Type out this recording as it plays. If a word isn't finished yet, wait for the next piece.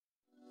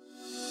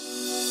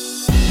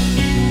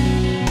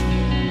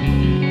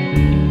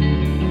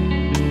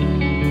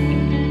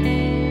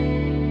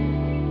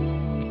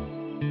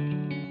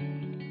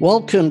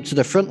Welcome to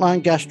the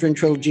Frontline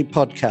Gastroenterology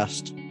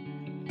podcast,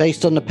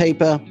 based on the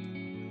paper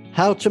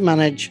How to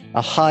Manage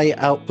a High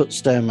Output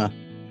Stoma,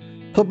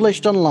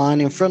 published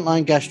online in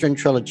Frontline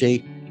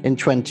Gastroenterology in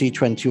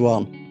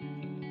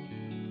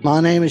 2021. My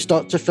name is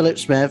Dr. Philip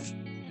Smith,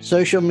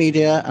 social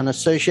media and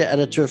associate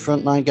editor of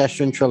Frontline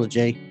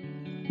Gastroenterology,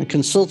 and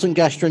consultant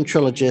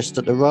gastroenterologist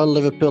at the Royal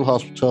Liverpool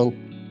Hospital,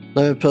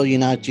 Liverpool,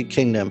 United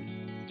Kingdom.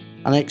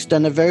 And I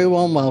extend a very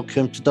warm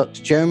welcome to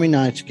Dr. Jeremy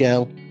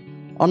Nightingale,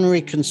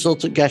 Honorary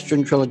Consultant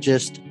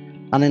Gastroenterologist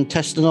and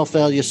Intestinal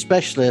Failure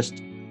Specialist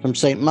from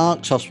St.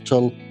 Mark's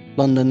Hospital,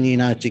 London,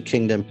 United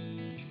Kingdom.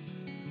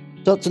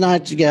 Dr.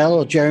 Nightingale,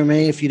 or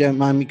Jeremy, if you don't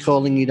mind me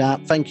calling you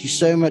that, thank you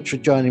so much for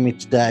joining me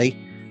today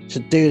to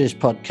do this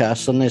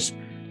podcast on this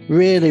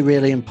really,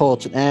 really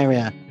important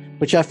area,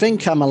 which I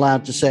think I'm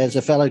allowed to say as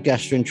a fellow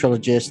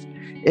gastroenterologist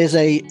is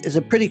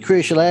a pretty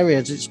crucial area.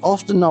 It's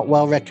often not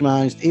well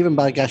recognized even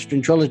by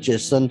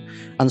gastroenterologists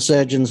and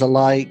surgeons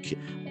alike,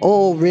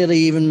 or really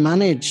even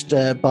managed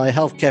by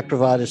healthcare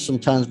providers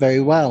sometimes very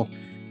well.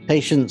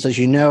 Patients, as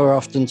you know, are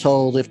often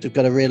told if they've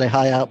got a really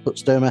high output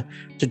stoma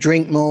to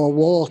drink more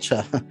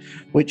water,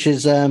 which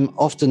is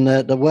often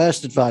the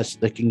worst advice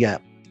that they can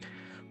get.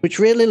 Which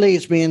really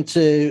leads me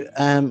into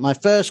my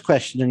first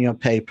question in your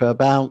paper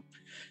about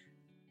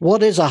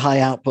what is a high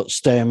output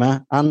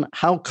stoma and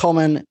how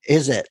common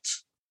is it?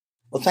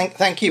 Well,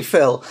 thank you,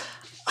 Phil.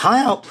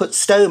 High output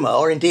stoma,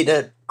 or indeed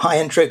a high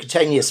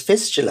intracutaneous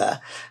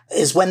fistula,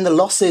 is when the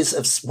losses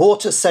of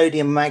water,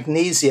 sodium,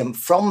 magnesium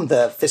from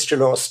the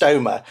fistula or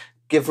stoma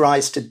give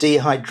rise to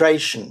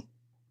dehydration.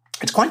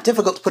 It's quite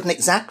difficult to put an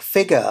exact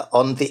figure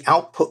on the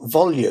output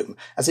volume,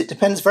 as it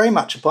depends very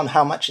much upon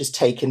how much is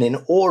taken in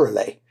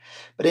orally.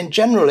 But in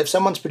general, if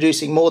someone's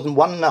producing more than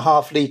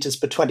 1.5 litres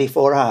per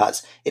 24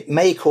 hours, it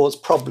may cause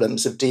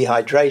problems of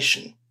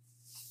dehydration.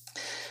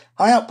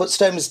 High output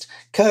stomas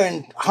occur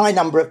in a high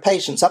number of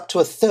patients, up to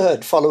a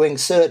third following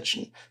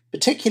surgeon,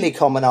 particularly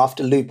common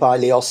after loop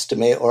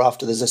ileostomy or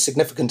after there's a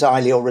significant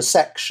ileal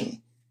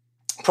resection.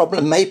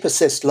 Problem may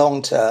persist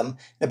long-term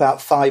in about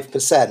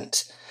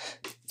 5%.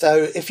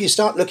 So if you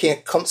start looking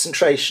at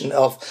concentration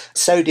of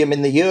sodium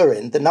in the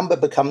urine, the number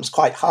becomes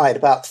quite high at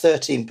about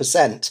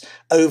 13%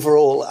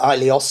 overall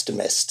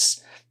ileostomists.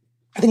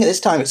 I think at this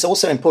time it's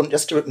also important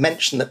just to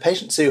mention that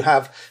patients who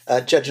have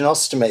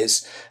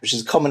jejunostomies, which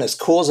is the commonest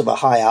cause of a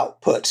high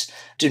output,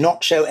 do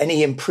not show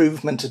any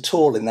improvement at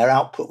all in their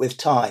output with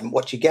time.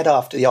 What you get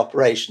after the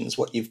operation is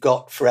what you've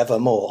got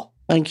forevermore.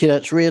 Thank you.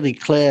 That's really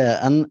clear.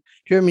 And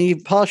Jeremy,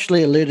 you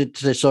partially alluded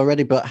to this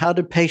already, but how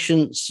do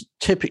patients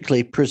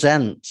typically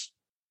present?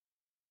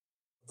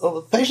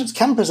 Well, patients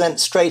can present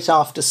straight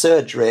after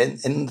surgery.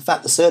 In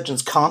fact, the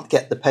surgeons can't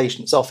get the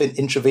patients off in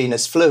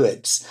intravenous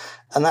fluids.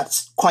 And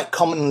that's quite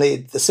commonly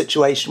the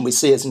situation we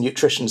see as a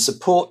nutrition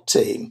support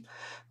team.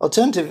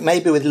 Alternative,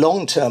 maybe with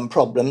long-term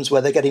problems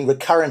where they're getting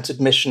recurrent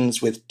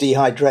admissions with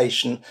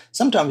dehydration,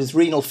 sometimes with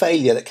renal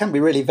failure that can be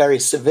really very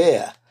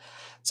severe.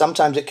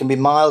 Sometimes it can be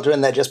milder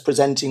and they're just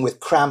presenting with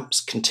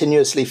cramps,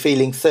 continuously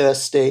feeling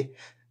thirsty.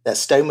 Their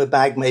stoma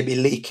bag may be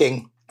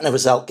leaking and a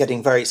result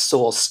getting very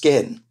sore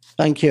skin.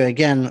 Thank you.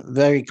 Again,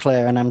 very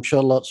clear. And I'm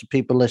sure lots of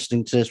people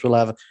listening to this will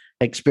have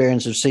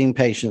experience of seeing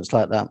patients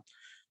like that.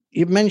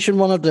 You've mentioned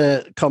one of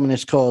the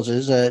commonest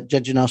causes,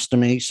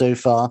 jejunostomy so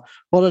far.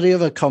 What are the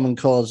other common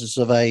causes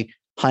of a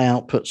high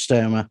output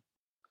stoma?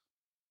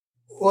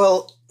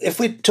 Well, if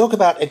we talk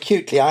about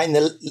acutely, in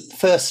the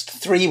first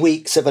 3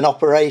 weeks of an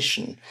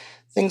operation,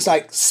 things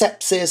like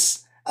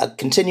sepsis,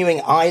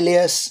 continuing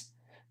ileus,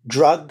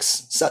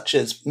 drugs such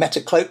as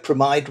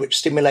metoclopramide, which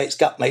stimulates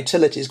gut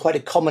motility, is quite a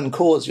common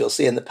cause you'll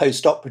see in the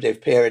post-operative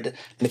period.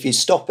 And if you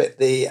stop it,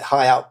 the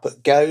high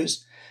output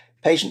goes.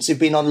 Patients who've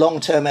been on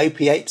long-term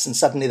opiates and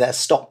suddenly they're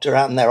stopped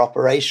around their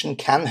operation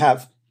can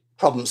have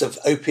problems of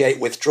opiate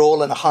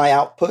withdrawal and a high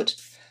output.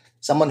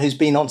 Someone who's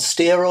been on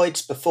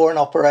steroids before an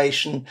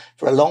operation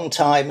for a long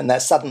time and they're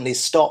suddenly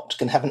stopped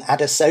can have an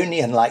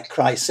Addisonian-like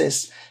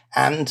crisis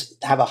and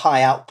have a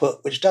high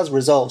output, which does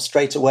resolve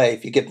straight away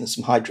if you give them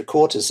some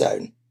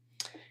hydrocortisone.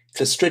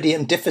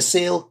 Clostridium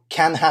difficile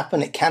can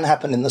happen. It can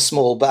happen in the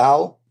small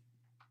bowel.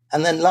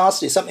 And then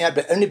lastly, something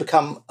I've only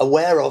become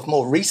aware of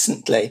more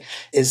recently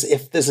is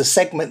if there's a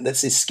segment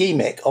that's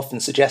ischemic, often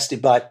suggested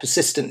by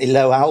persistently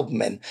low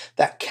albumin,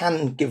 that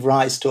can give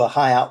rise to a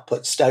high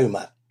output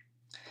stoma.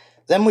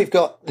 Then we've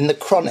got in the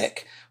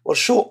chronic,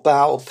 short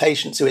bowel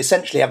patients who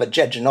essentially have a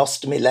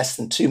jejunostomy, less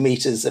than 2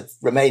 meters of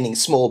remaining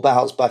small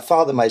bowels, by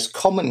far the most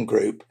common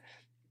group.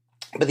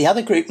 But the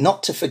other group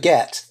not to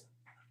forget,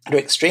 that are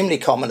extremely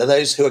common, are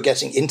those who are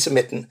getting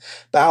intermittent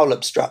bowel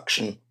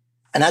obstruction.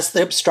 And as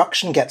the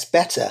obstruction gets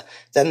better,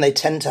 then they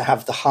tend to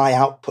have the high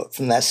output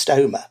from their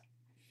stoma.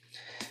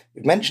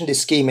 We've mentioned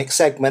ischemic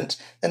segment.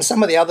 Then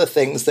some of the other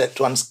things that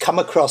one's come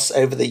across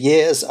over the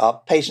years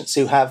are patients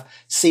who have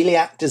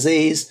celiac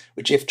disease,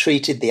 which if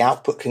treated, the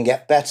output can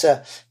get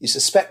better. You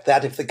suspect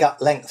that if the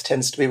gut length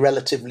tends to be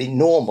relatively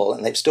normal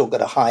and they've still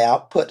got a high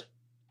output.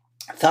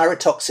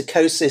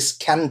 Thyrotoxicosis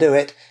can do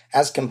it,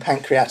 as can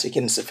pancreatic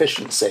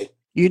insufficiency.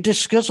 You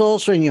discuss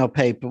also in your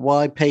paper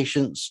why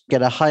patients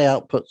get a high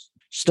output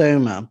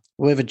stoma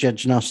with a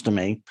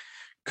jejunostomy.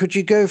 Could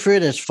you go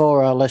through this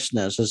for our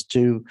listeners as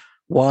to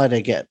why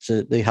they get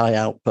to the high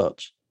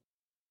output?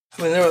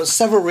 I mean, there are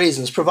several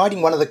reasons.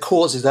 Providing one of the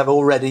causes I've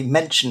already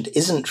mentioned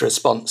isn't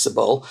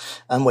responsible,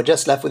 and we're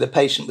just left with a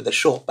patient with a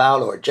short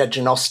bowel or a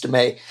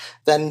jejunostomy,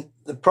 then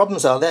the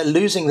problems are they're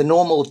losing the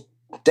normal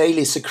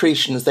daily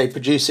secretions they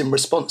produce in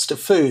response to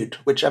food,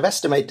 which I've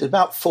estimated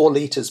about 4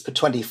 litres per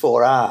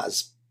 24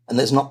 hours, and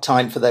there's not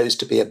time for those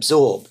to be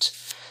absorbed.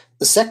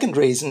 The second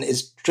reason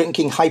is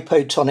drinking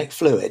hypotonic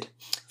fluid.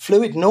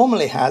 Fluid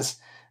normally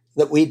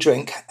that we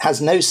drink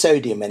has no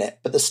sodium in it,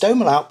 but the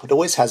stomal output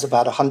always has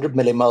about 100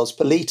 millimoles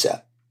per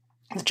litre.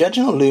 The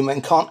jejunal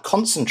lumen can't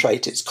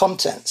concentrate its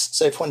contents,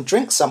 so if one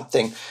drinks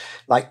something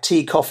like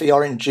tea, coffee,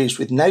 orange juice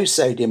with no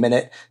sodium in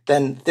it,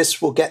 then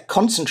this will get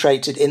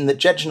concentrated in the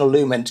jejunal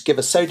lumen to give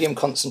a sodium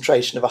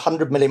concentration of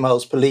 100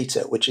 millimoles per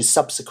litre, which is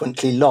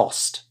subsequently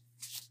lost.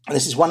 And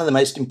this is one of the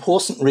most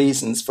important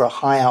reasons for a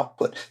high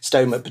output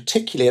stoma,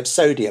 particularly of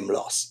sodium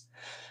loss.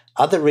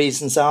 Other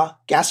reasons are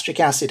gastric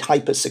acid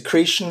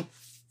hypersecretion,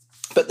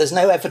 but there's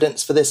no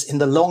evidence for this in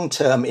the long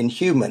term in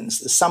humans.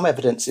 There's some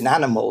evidence in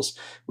animals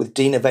with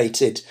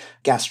denervated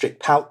gastric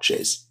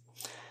pouches.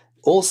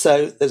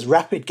 Also, there's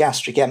rapid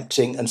gastric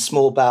emptying and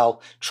small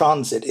bowel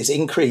transit is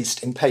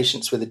increased in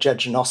patients with a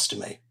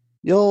jejunostomy.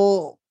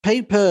 Your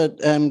paper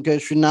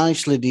goes through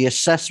nicely the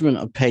assessment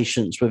of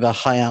patients with a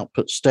high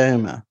output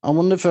stoma. I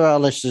wonder for our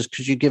listeners,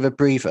 could you give a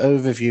brief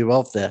overview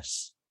of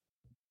this?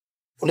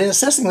 Well, in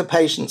assessing the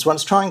patients,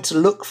 one's trying to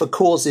look for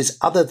causes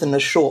other than a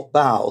short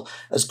bowel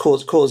as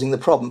causing the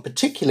problem,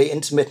 particularly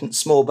intermittent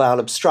small bowel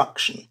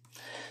obstruction.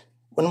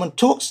 When one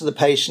talks to the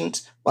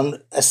patient,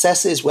 one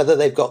assesses whether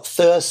they've got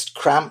thirst,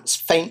 cramps,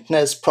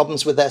 faintness,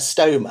 problems with their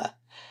stoma.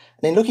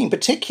 And in looking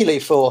particularly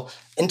for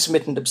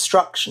intermittent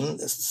obstruction,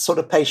 this is the sort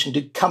of patient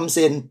who comes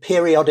in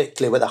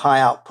periodically with a high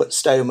output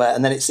stoma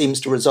and then it seems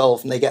to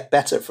resolve and they get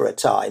better for a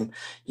time,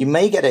 you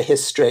may get a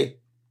history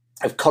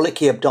of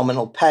colicky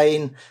abdominal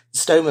pain, the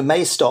stoma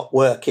may stop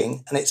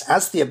working, and it's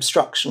as the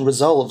obstruction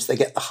resolves they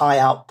get the high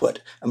output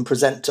and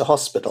present to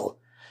hospital.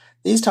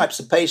 These types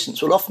of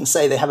patients will often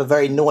say they have a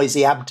very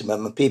noisy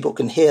abdomen and people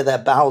can hear their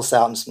bowel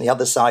sounds from the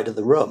other side of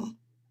the room.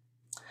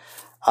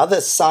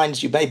 Other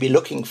signs you may be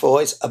looking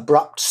for is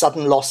abrupt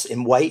sudden loss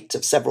in weight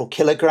of several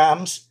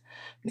kilograms.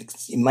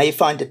 You may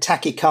find a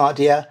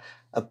tachycardia,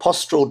 a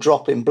postural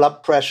drop in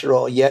blood pressure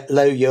or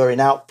low urine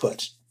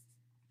output.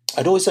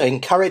 I'd also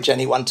encourage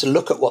anyone to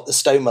look at what the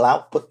stomal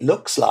output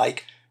looks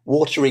like.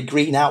 Watery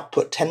green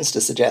output tends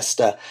to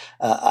suggest a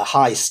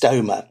high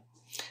stoma.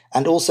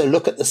 And also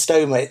look at the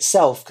stoma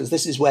itself, because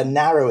this is where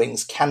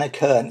narrowings can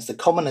occur, and it's the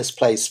commonest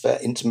place for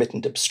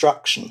intermittent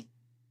obstruction.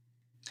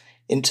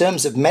 In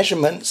terms of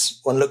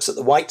measurements, one looks at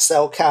the white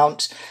cell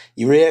count,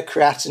 urea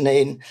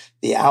creatinine,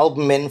 the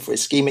albumin for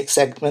ischemic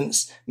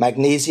segments,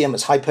 magnesium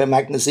as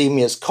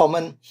hypomagnesemia is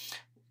common.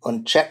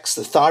 One checks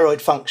the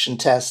thyroid function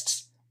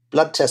tests,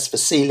 blood tests for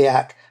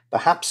celiac,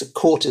 perhaps a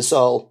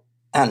cortisol,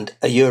 and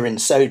a urine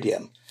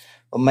sodium.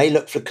 One may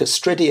look for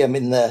Clostridium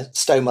in the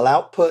stomal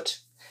output.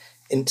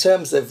 In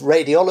terms of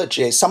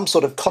radiology, some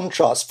sort of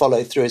contrast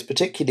follow-through is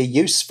particularly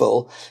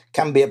useful.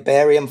 Can be a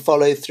barium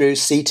follow-through,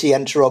 CT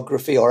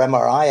enterography or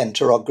MRI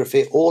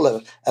enterography. All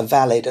are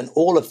valid, and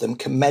all of them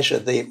can measure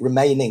the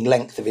remaining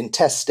length of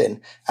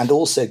intestine and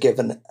also give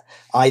an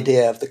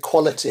idea of the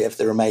quality of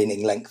the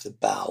remaining length of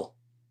bowel.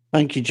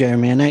 Thank you,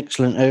 Jeremy. An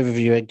excellent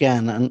overview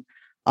again. And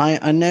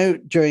I know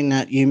during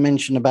that you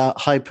mentioned about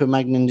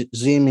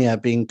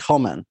hypomagnesemia being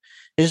common.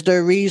 Is there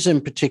a reason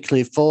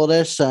particularly for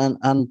this,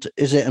 and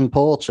is it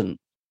important?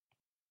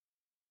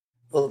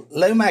 Well,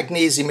 low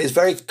magnesium is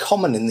very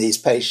common in these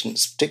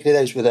patients, particularly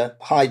those with a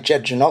high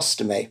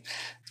jejunostomy.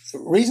 The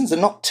reasons are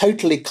not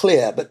totally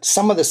clear, but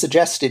some of the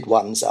suggested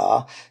ones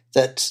are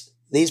that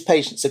these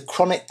patients are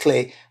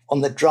chronically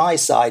on the dry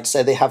side,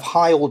 so they have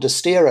high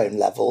aldosterone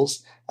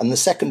levels, and the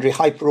secondary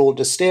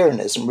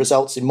hyperaldosteronism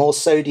results in more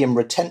sodium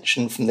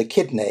retention from the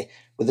kidney,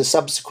 with a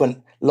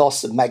subsequent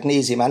loss of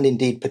magnesium and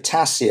indeed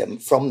potassium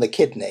from the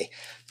kidney,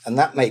 and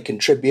that may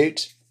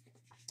contribute.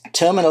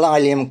 Terminal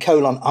ileum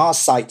colon are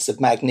sites of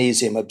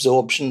magnesium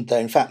absorption, though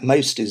in fact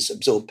most is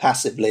absorbed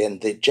passively in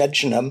the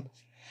jejunum.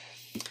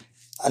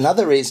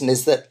 Another reason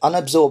is that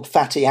unabsorbed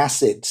fatty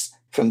acids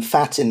from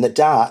fat in the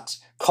diet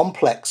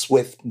complex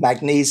with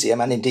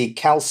magnesium and indeed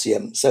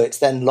calcium, so it's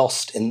then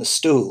lost in the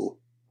stool.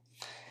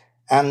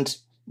 And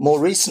more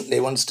recently,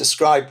 one's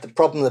described the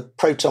problem of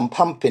proton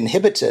pump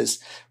inhibitors,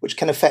 which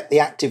can affect the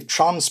active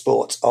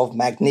transport of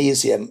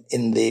magnesium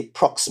in the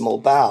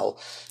proximal bowel.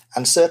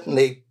 And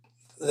certainly,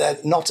 they're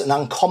not an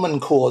uncommon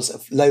cause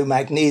of low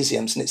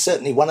magnesiums. And it's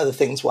certainly one of the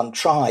things one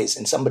tries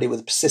in somebody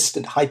with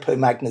persistent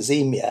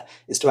hypomagnesemia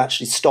is to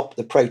actually stop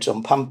the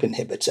proton pump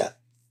inhibitor.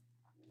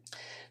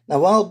 Now,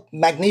 while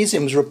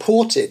magnesium is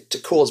reported to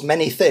cause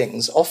many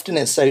things, often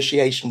in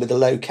association with a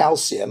low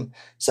calcium,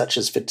 such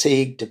as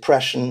fatigue,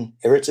 depression,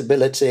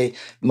 irritability,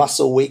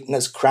 muscle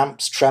weakness,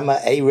 cramps, tremor,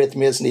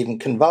 arrhythmias, and even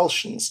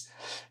convulsions,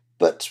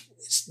 but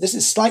this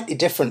is slightly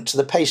different to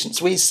the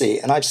patients we see,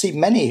 and I've seen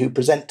many who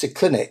present to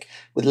clinic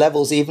with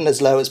levels even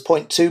as low as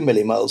 0.2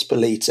 millimoles per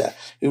litre,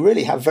 who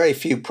really have very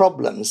few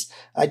problems.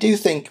 I do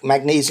think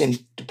magnesium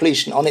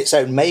depletion on its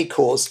own may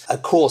cause a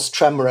coarse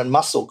tremor and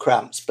muscle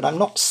cramps, but I'm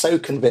not so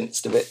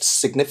convinced of its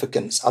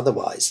significance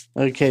otherwise.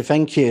 Okay,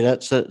 thank you.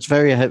 That's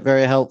very,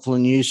 very helpful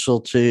and useful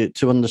to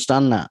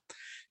understand that.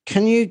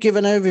 Can you give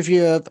an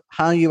overview of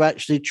how you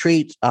actually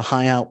treat a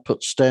high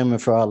output stoma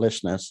for our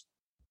listeners?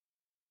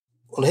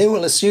 Well, here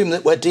we'll assume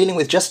that we're dealing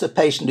with just a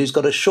patient who's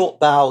got a short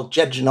bowel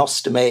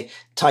jejunostomy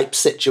type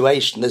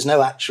situation. There's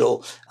no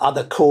actual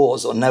other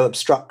cause or no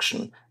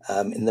obstruction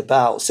in the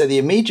bowel. So the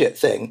immediate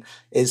thing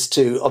is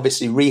to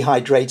obviously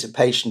rehydrate a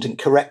patient and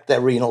correct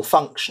their renal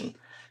function.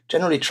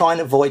 Generally try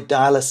and avoid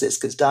dialysis,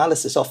 because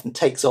dialysis often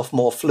takes off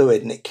more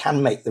fluid and it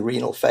can make the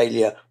renal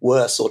failure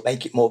worse or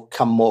make it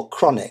become more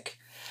chronic.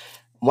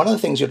 One of the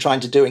things you're trying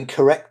to do in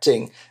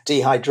correcting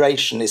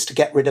dehydration is to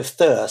get rid of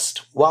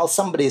thirst. While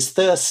somebody is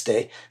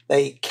thirsty,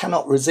 they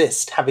cannot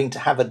resist having to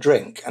have a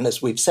drink. And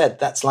as we've said,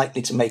 that's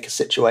likely to make a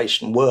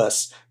situation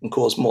worse and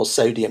cause more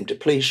sodium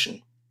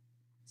depletion.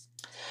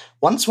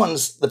 Once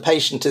the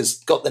patient has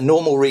got the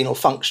normal renal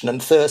function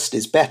and thirst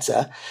is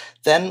better,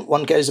 then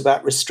one goes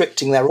about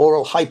restricting their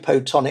oral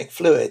hypotonic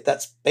fluid.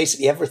 That's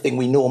basically everything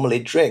we normally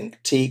drink: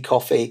 tea,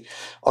 coffee,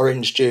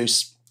 orange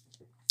juice,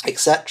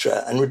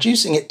 etc., and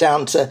reducing it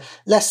down to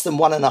less than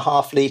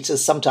 1.5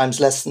 litres, sometimes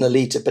less than a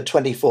litre per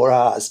 24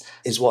 hours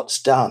is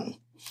what's done.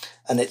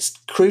 And it's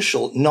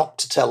crucial not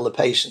to tell the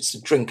patients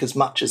to drink as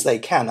much as they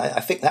can. I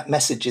think that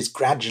message is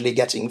gradually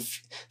getting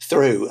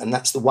through, and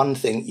that's the one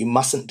thing you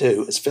mustn't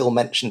do, as Phil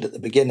mentioned at the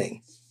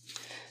beginning.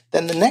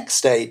 Then the next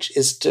stage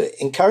is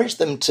to encourage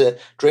them to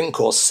drink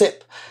or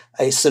sip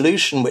a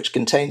solution which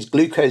contains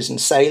glucose and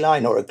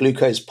saline or a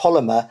glucose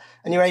polymer,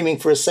 and you're aiming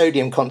for a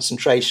sodium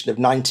concentration of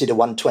 90 to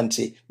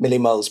 120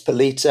 millimoles per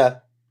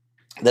litre.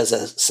 There's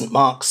a St.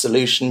 Mark's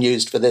solution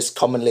used for this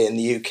commonly in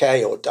the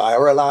UK, or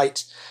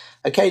Diaurolite.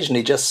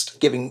 Occasionally just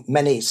giving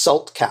many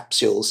salt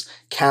capsules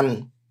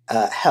can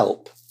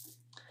help.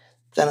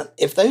 Then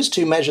if those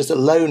two measures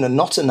alone are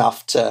not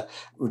enough to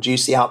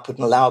reduce the output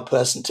and allow a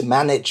person to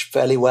manage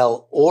fairly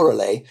well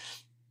orally,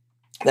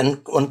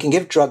 then one can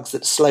give drugs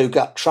that slow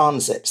gut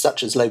transit,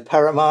 such as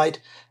loperamide,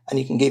 and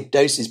you can give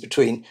doses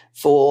between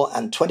 4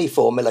 and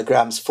 24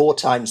 milligrams 4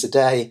 times a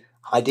day,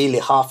 ideally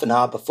half an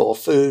hour before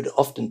food,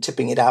 often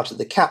tipping it out of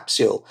the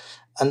capsule.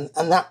 And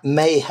that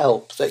may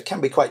help, though it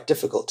can be quite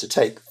difficult to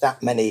take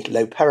that many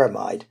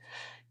loperamide.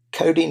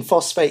 Codeine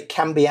phosphate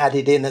can be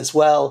added in as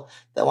well,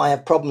 though I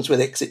have problems with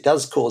it because it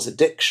does cause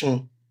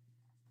addiction,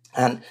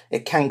 and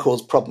it can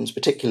cause problems,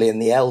 particularly in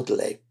the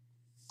elderly.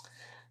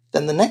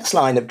 Then the next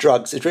line of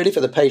drugs is really for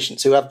the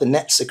patients who have the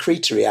net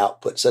secretory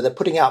output, so they're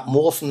putting out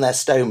more from their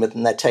stoma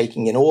than they're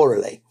taking in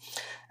orally.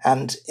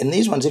 And in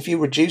these ones, if you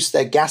reduce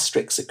their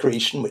gastric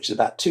secretion, which is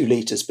about 2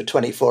 litres per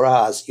 24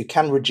 hours, you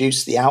can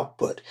reduce the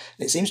output.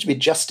 And it seems to be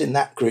just in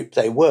that group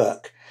they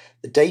work.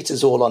 The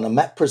data's all on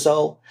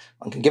omeprazole.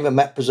 One can give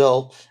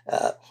omeprazole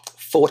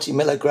 40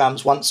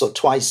 milligrams once or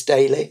twice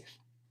daily.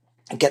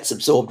 It gets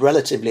absorbed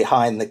relatively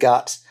high in the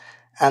gut,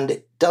 and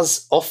it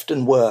does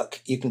often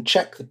work. You can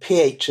check the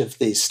pH of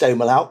the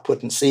stomal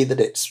output and see that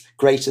it's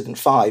greater than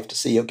 5 to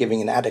see you're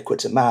giving an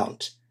adequate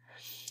amount.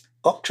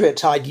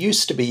 Octreotide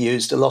used to be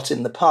used a lot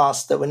in the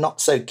past, though we're not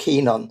so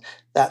keen on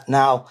that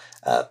now,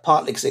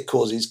 partly because it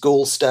causes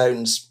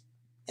gallstones.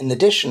 In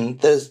addition,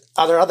 there's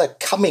other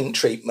coming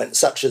treatments,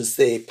 such as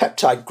the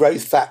peptide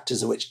growth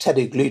factors, of which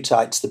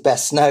teduglutide's the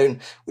best known,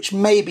 which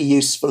may be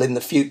useful in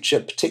the future,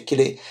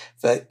 particularly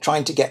for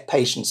trying to get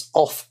patients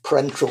off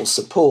parenteral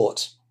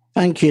support.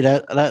 Thank you.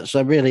 That's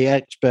a really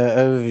expert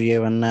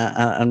overview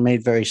and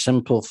made very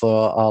simple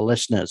for our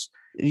listeners.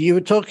 You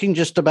were talking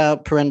just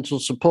about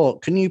parenteral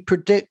support. Can you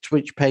predict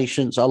which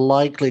patients are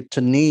likely to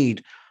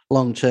need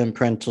long-term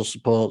parenteral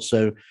support,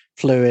 so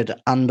fluid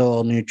and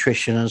or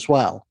nutrition as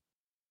well?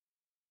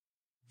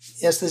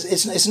 Yes,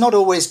 it's not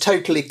always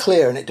totally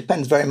clear, and it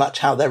depends very much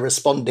how they're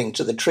responding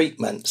to the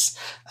treatments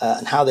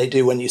and how they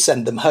do when you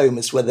send them home,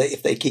 as whether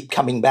if they keep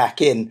coming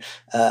back in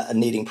and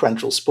needing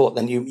parenteral support,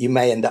 then you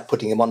may end up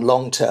putting them on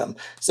long-term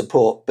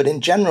support. But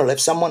in general,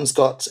 if someone's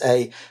got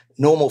a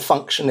normal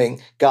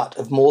functioning gut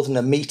of more than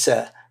a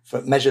metre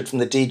measured from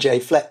the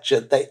DJ Fletcher,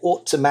 they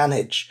ought to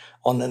manage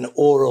on an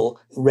oral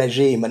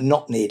regime and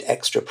not need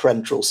extra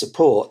parenteral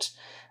support.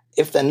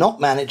 If they're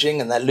not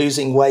managing and they're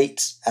losing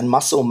weight and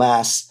muscle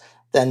mass,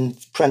 then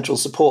parenteral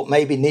support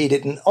may be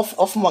needed. And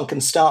often one can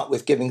start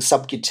with giving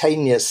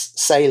subcutaneous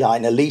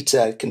saline, a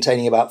litre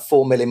containing about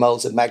 4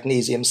 millimoles of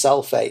magnesium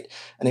sulfate,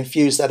 and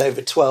infuse that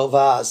over 12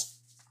 hours.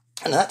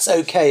 And that's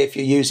okay if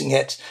you're using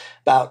it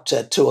about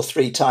 2 or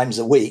 3 times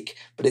a week,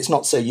 but it's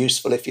not so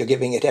useful if you're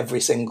giving it every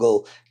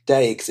single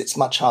day, because it's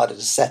much harder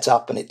to set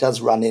up and it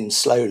does run in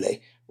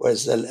slowly,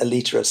 whereas a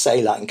litre of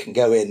saline can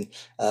go in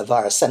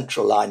via a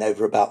central line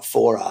over about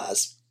 4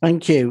 hours.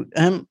 Thank you.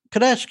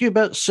 Could I ask you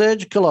about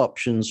surgical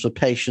options for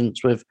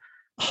patients with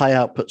high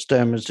output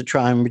stomas to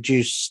try and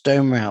reduce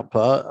stoma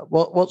output?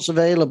 What's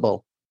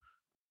available?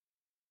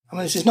 I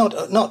mean, this is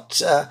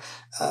not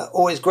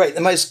always great.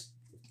 The most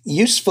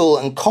useful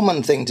and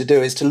common thing to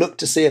do is to look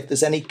to see if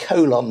there's any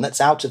colon that's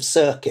out of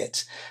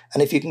circuit.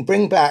 And if you can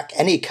bring back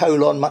any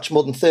colon much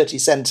more than 30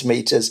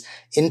 centimetres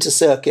into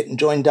circuit and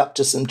joined up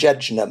to some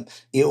jejunum,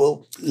 you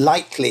will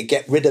likely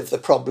get rid of the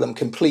problem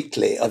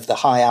completely of the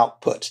high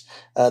output.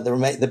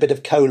 The bit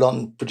of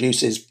colon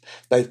produces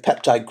both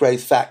peptide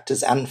growth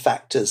factors and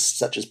factors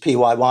such as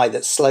PYY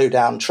that slow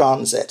down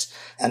transit,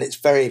 and it's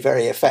very,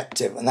 very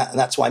effective. And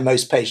that's why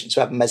most patients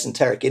who have a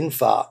mesenteric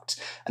infarct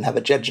and have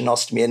a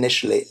jejunostomy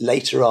initially,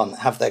 later on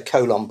have their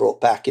colon brought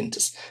back into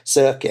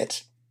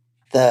circuit.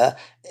 There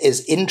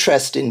is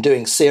interest in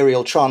doing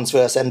serial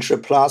transverse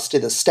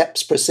enteroplasty, the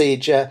STEPS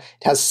procedure.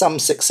 It has some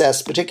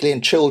success, particularly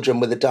in children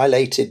with a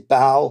dilated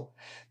bowel.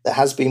 There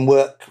has been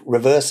work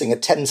reversing a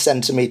 10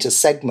 centimetre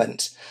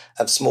segment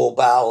of small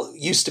bowel.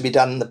 It used to be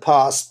done in the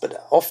past,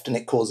 but often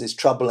it causes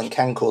trouble and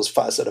can cause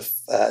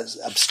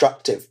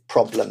obstructive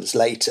problems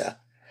later.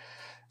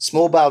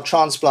 Small bowel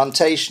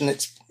transplantation,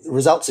 its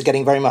results are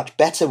getting very much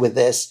better with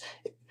this.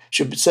 It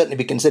should certainly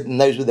be considered in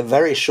those with a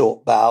very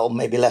short bowel,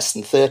 maybe less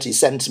than 30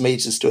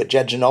 centimetres to a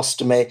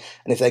jejunostomy.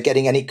 And if they're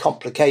getting any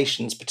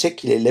complications,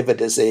 particularly liver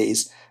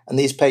disease, and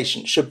these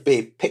patients should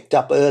be picked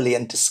up early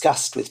and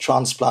discussed with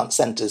transplant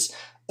centres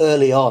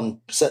early on,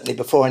 certainly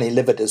before any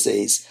liver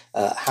disease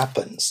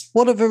happens.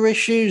 What other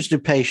issues do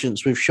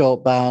patients with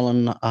short bowel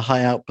and a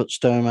high output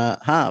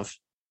stoma have?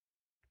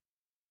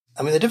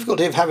 I mean, the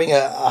difficulty of having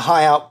a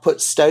high output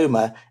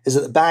stoma is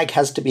that the bag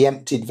has to be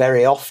emptied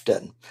very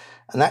often.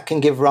 And that can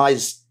give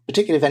rise,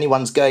 particularly if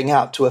anyone's going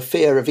out, to a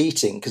fear of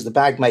eating, because the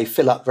bag may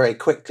fill up very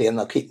quickly and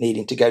they'll keep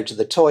needing to go to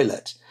the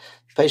toilet.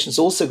 Patients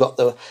also got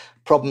the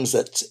problems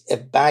that a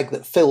bag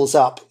that fills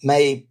up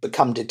may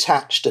become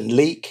detached and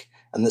leak,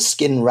 and the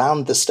skin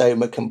round the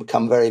stoma can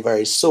become very,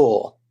 very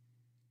sore.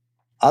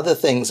 Other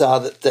things are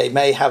that they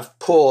may have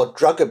poor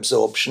drug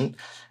absorption.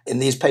 In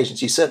these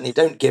patients, you certainly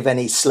don't give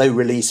any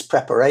slow-release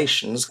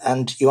preparations,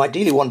 and you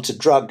ideally want a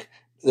drug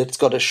that's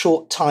got a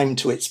short time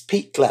to its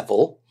peak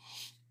level,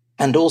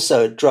 and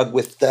also a drug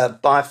with the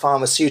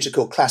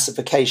biopharmaceutical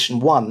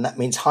classification 1. That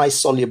means high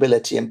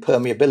solubility and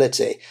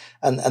permeability.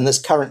 And there's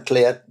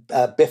currently a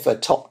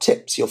BIFA top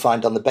tips you'll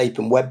find on the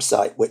BAPEM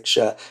website, which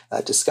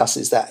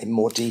discusses that in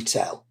more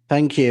detail.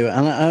 Thank you.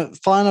 And a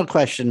final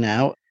question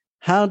now.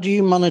 How do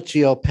you monitor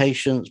your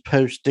patients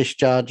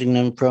post-discharging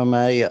them from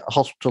a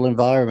hospital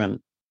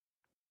environment?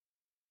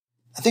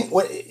 I think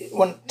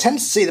one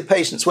tends to see the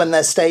patients when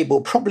they're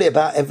stable, probably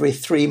about every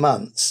 3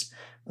 months.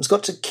 One's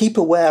got to keep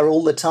aware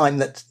all the time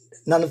that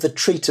none of the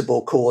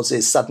treatable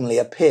causes suddenly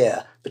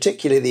appear,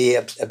 particularly the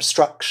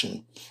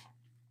obstruction.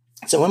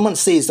 So when one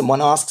sees them,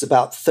 one asks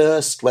about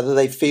thirst, whether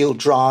they feel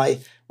dry,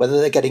 whether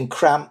they're getting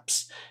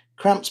cramps.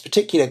 Cramps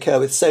particularly occur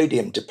with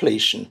sodium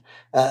depletion.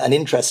 And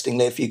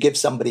interestingly, if you give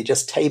somebody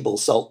just table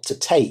salt to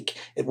take,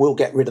 it will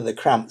get rid of the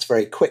cramps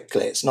very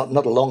quickly. It's not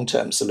a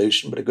long-term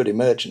solution, but a good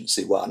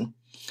emergency one.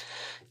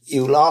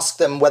 You'll ask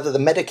them whether the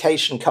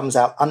medication comes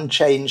out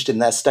unchanged in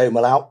their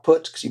stomal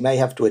output, because you may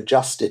have to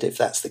adjust it if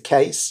that's the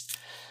case.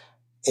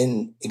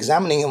 In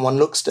examining them, one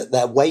looks at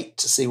their weight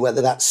to see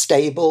whether that's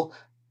stable,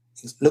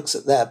 looks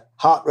at their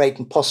heart rate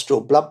and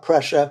postural blood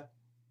pressure.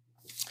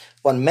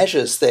 One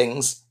measures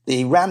things.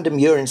 The random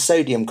urine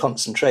sodium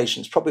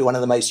concentration is probably one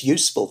of the most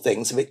useful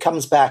things. If it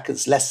comes back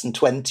as less than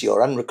 20 or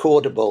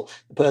unrecordable,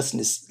 the person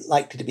is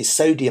likely to be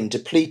sodium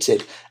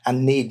depleted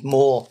and need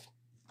more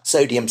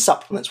sodium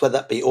supplements, whether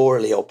that be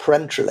orally or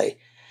parenterally.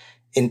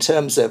 In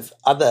terms of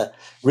other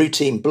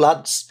routine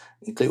bloods,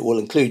 will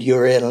include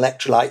urea,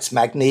 electrolytes,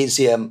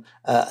 magnesium,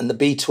 and the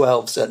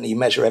B12 certainly you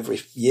measure every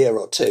year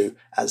or two,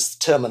 as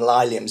terminal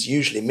ileum is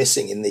usually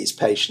missing in these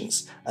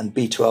patients, and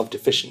B12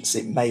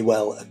 deficiency may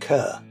well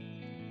occur.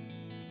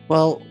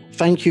 Well,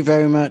 thank you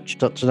very much,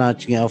 Dr.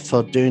 Nightingale,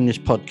 for doing this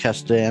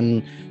podcast today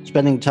and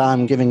spending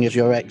time giving us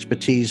your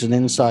expertise and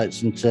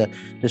insights into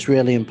this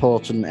really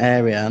important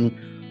area. And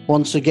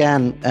once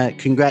again,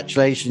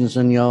 congratulations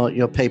on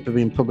your paper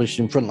being published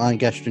in Frontline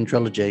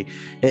Gastroenterology.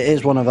 It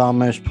is one of our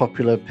most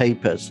popular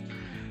papers.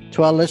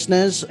 To our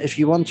listeners, if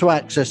you want to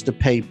access the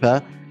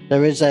paper,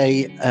 there is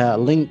a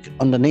link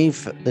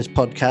underneath this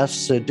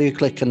podcast, so do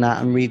click on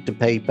that and read the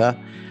paper.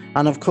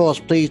 And of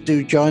course, please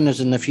do join us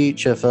in the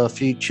future for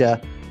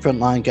future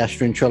Frontline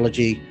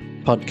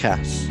Gastroenterology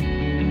podcasts.